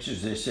lot of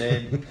pictures. They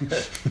said,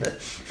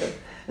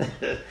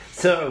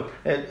 so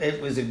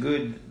it was a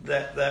good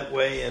that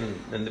way,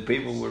 and the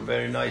people were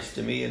very nice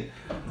to me, and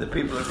the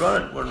people that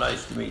run it were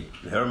nice to me.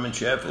 Herman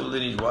Sheffield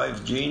and his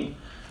wife Jean,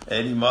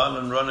 Eddie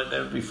Marlin run it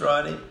every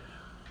Friday,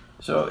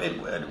 so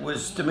it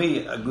was to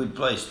me a good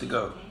place to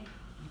go.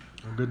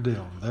 A good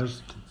deal.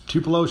 There's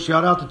Tupelo.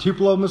 Shout out to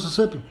Tupelo,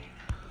 Mississippi.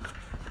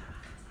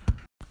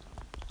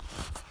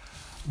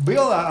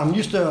 Bill, I'm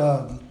used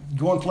to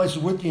going places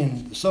with you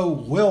and so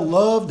well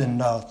loved and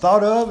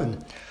thought of,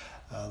 and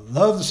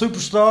love the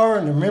Superstar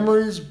and the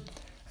memories.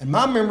 And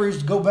my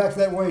memories go back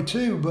that way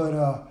too,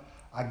 but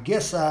I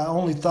guess I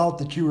only thought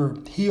that you were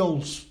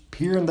heels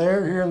here and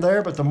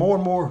there, but the more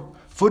and more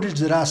footage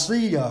that I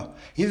see, either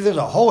there's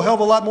a whole hell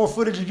of a lot more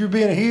footage of you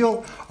being a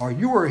heel, or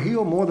you were a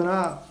heel more than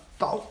I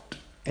thought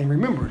and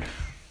remembered.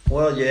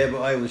 Well, yeah,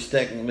 but I was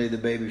technically the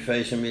baby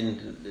face. I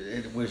mean,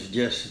 it was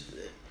just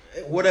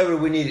whatever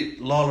we needed.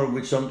 Lawler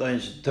would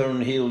sometimes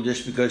turn heel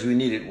just because we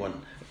needed one,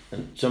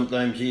 and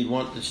sometimes he'd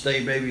want to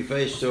stay baby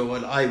face, so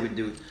what I would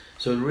do.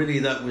 So really,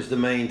 that was the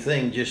main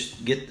thing: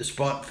 just get the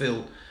spot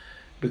filled.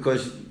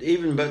 Because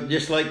but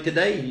just like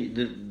today,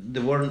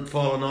 they weren't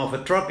falling off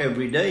a truck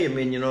every day. I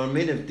mean, you know what I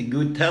mean? If the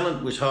good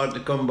talent was hard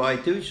to come by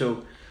too,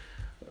 so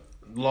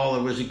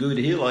Lawler was a good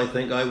heel. I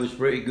think I was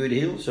pretty good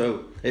heel,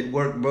 so it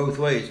worked both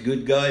ways.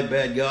 Good guy,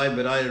 bad guy,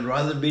 but I'd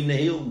rather been the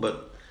heel.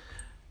 But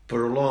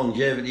for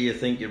longevity, I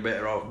think you're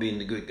better off being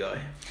the good guy.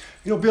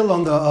 You know, Bill,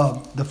 on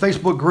the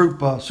Facebook group,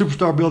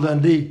 Superstar Bill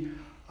Dundee,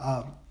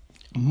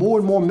 more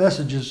and more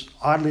messages,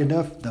 oddly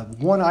enough, the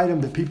one item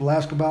that people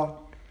ask about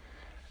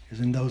is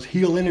in those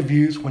heel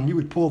interviews when you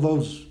would pull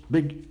those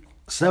big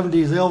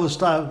 70s Elvis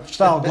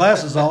style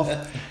glasses off,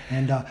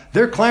 and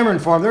they're clamoring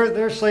for them.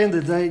 They're saying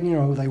that they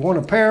want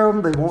a pair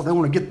of them. They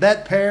want to get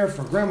that pair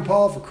for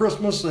Grandpa for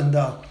Christmas, and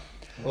I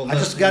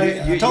just got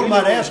I told them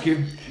I'd ask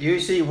you. You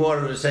see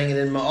water is hanging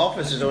in my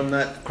office is on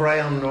that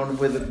crayon on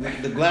with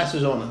the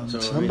glasses on it. So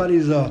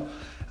somebody's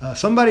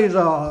there's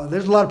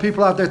a lot of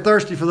people out there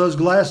thirsty for those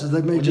glasses.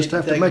 They may just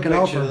have to make an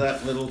offer. Take a picture of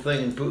that little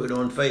thing and put it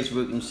on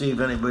Facebook and see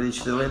if anybody's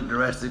still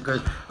interested.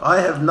 Because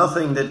I have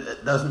nothing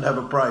that doesn't have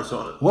a price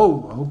on it.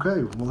 Whoa,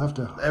 okay, we'll have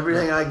to.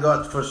 Everything I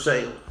got's for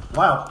sale.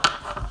 Wow,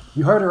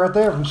 you heard it right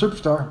there from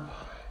Superstar.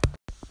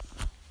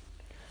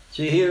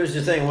 See, here's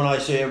the thing: when I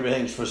say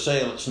everything's for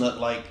sale, it's not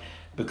like.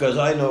 Because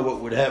I know what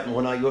would happen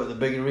when I go to the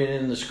big arena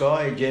in the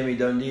sky. Jamie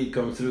Dundee would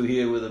come through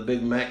here with a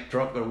big Mack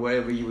truck or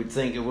wherever you would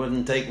think it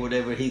wouldn't take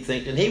whatever he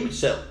thinks, and he would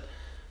sell it.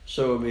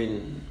 So, I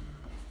mean,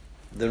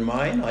 they're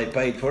mine. I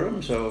paid for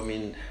them. So, I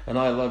mean, and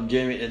I love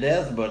Jamie to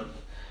death, but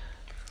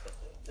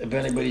if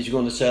anybody's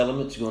going to sell them,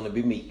 it's going to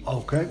be me.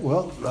 Okay,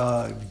 well,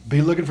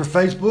 be looking for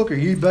Facebook or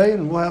eBay,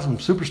 and we'll have some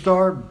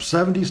Superstar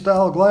 70s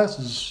style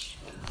glasses.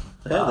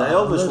 Yeah, the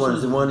Elvis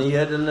one's the one he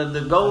had, and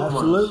the gold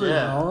Absolutely. ones.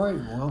 Yeah. All right.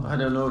 Well, I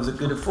don't know if they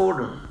could afford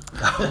them.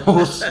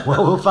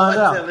 we'll find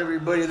out. I tell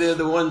everybody they're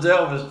the ones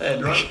Elvis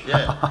had, right?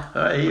 Yeah,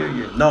 I hear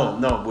you.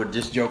 No, we're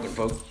just joking,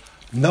 folks.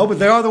 No, but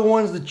they are the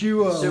ones that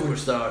you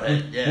Superstar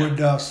had. Yeah.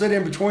 Would sit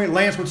in between.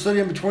 Lance would sit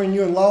in between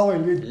you and Lawler,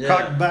 and you'd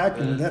cock back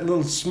and that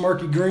little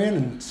smirky grin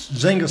and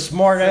zing a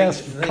smart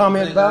ass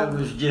comment back. It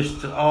was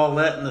just all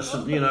that,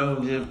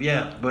 and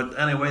yeah. But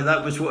anyway,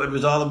 that was what it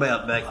was all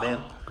about back then.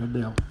 Good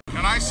deal.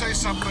 Can I say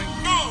something?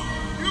 No,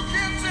 you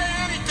can't say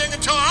anything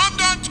until I'm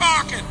done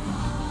talking.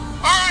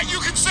 All right, you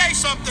can say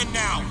something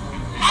now.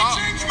 I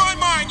changed my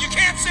mind. You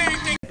can't say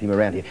anything. Team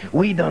around here.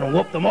 We done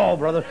whooped them all,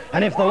 brother.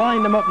 And if they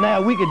lined them up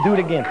now, we could do it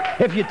again.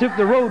 If you took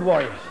the Road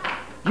Warriors,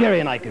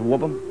 Jerry and I could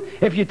whoop them.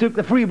 If you took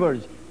the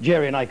Freebirds,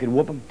 Jerry and I could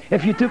whoop them.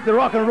 If you took the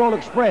Rock and Roll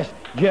Express,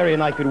 Jerry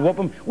and I could whoop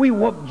them. We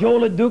whooped Joe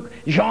LeDuc,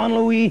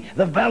 Jean-Louis,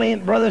 the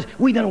Valiant Brothers.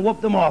 We done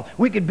whooped them all.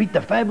 We could beat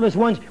the Fabulous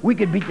Ones. We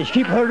could beat the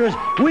Sheep Herders.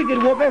 We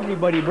could whoop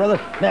everybody, brother.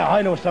 Now,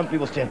 I know some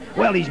people saying,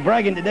 well, he's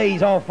bragging today.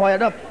 He's all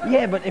fired up.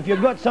 Yeah, but if you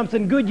got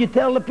something good, you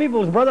tell the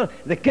peoples, brother.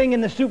 The King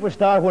and the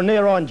Superstar, when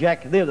they're on,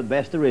 Jack, they're the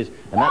best there is.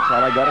 And that's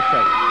all I got to say.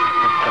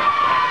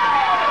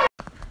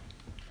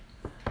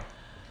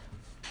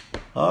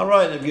 All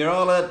right, if you're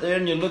all out there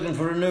and you're looking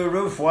for a new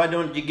roof, why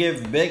don't you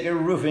give Baker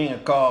Roofing a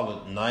call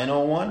at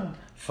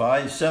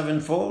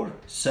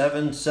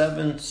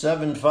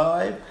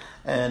 901-574-7775.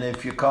 And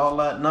if you call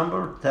that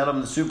number, tell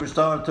them the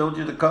Superstar told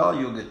you to call,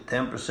 you'll get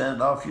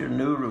 10% off your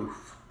new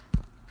roof.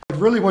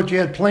 Really what you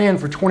had planned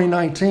for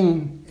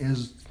 2019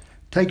 is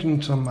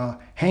taking some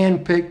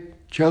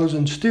hand-picked,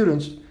 chosen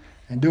students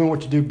and doing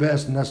what you do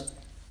best, and that's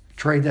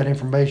trade that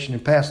information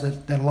and pass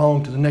that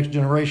along to the next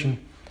generation.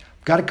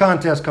 Got a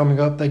contest coming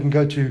up. They can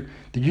go to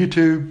the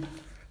YouTube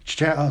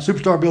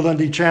Superstar Bill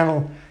Dundee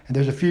channel, and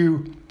there's a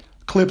few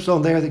clips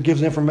on there that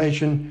gives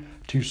information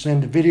to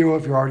send a video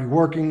if you're already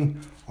working,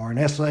 or an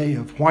essay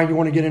of why you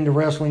want to get into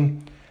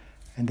wrestling,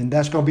 and then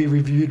that's going to be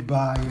reviewed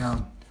by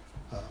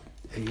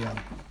a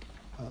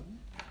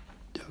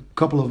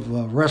couple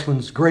of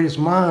wrestling's greatest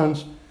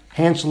minds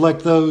hand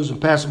select those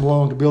and pass them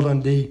along to Bill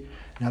Dundee.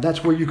 Now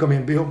that's where you come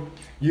in, Bill.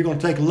 You're going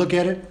to take a look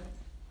at it.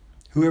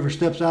 Whoever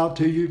steps out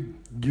to you,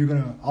 you're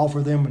going to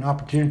offer them an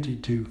opportunity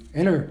to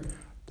enter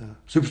the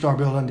Superstar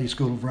Bill Dundee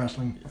School of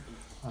Wrestling.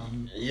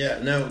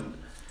 Now,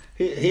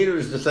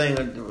 here's the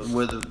thing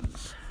with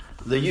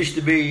there used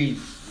to be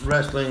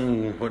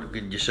wrestling, what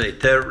could you say,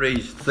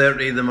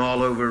 30 of them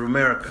all over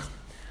America.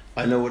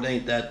 I know it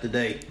ain't that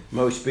today.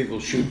 Most people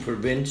shoot for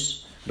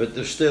Vince, but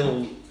there's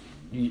still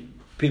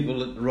people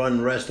that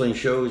run wrestling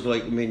shows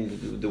like,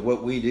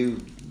 what we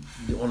do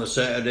on a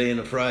Saturday and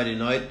a Friday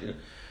night,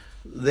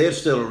 they're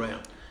still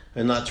around.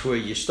 And that's where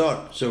you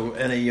start. So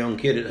any young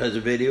kid that has a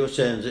video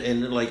sends it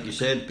in, like you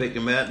said, pick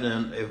them out,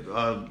 and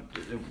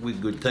if we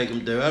could take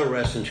them to our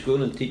wrestling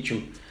school and teach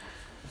them.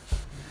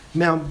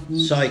 Now,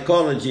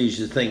 psychology is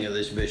the thing of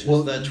this business.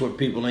 Well, that's what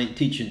people ain't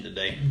teaching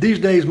today. These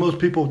days, most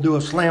people do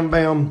a slam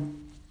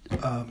bam,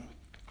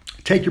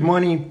 take your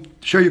money,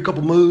 show you a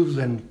couple moves,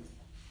 and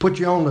put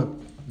you on the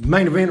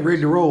main event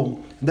ready to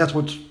roll. And that's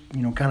what's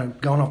kind of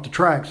gone off the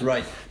tracks.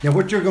 Right. Now,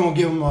 what you're going to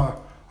give them are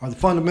the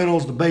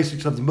fundamentals, the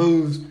basics of the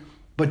moves.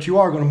 But you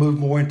are going to move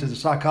more into the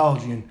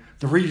psychology and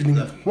the reasoning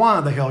of why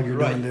the hell you're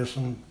doing this.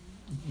 And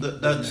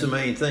that's the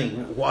main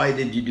thing. Why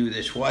did you do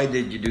this? Why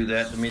did you do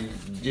that?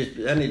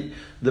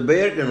 The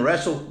bear can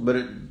wrestle, but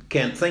it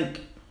can't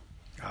think.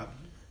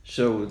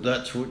 So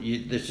that's what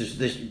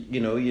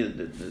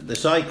the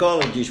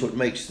psychology is what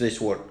makes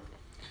this work.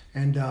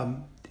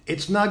 And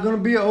it's not going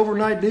to be an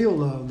overnight deal.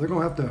 They're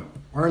going to have to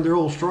earn their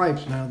old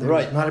stripes now.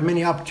 There's not as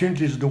many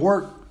opportunities to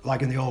work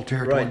like in the old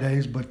territory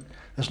days, but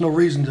that's no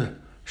reason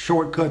to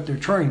shortcut their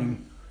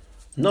training.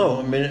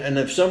 No, and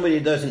if somebody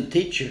doesn't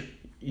teach you,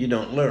 you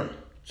don't learn.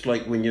 It's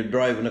like when you're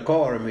driving a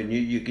car.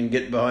 You can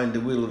get behind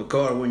the wheel of a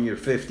car when you're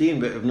 15,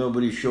 but if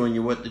nobody's showing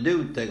you what to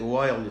do, it'll take a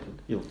while.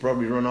 You'll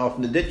probably run off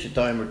in the ditch a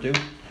time or two.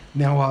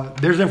 Now,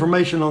 there's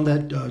information on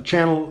that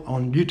channel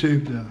on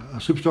YouTube, the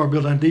Superstar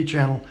Bill Dundee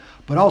channel,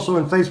 but also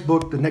in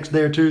Facebook the next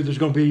day or two, there's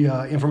going to be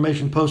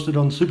information posted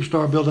on the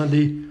Superstar Bill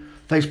Dundee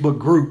Facebook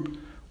group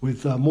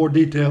with more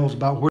details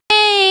about where.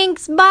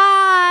 Thanks, bye.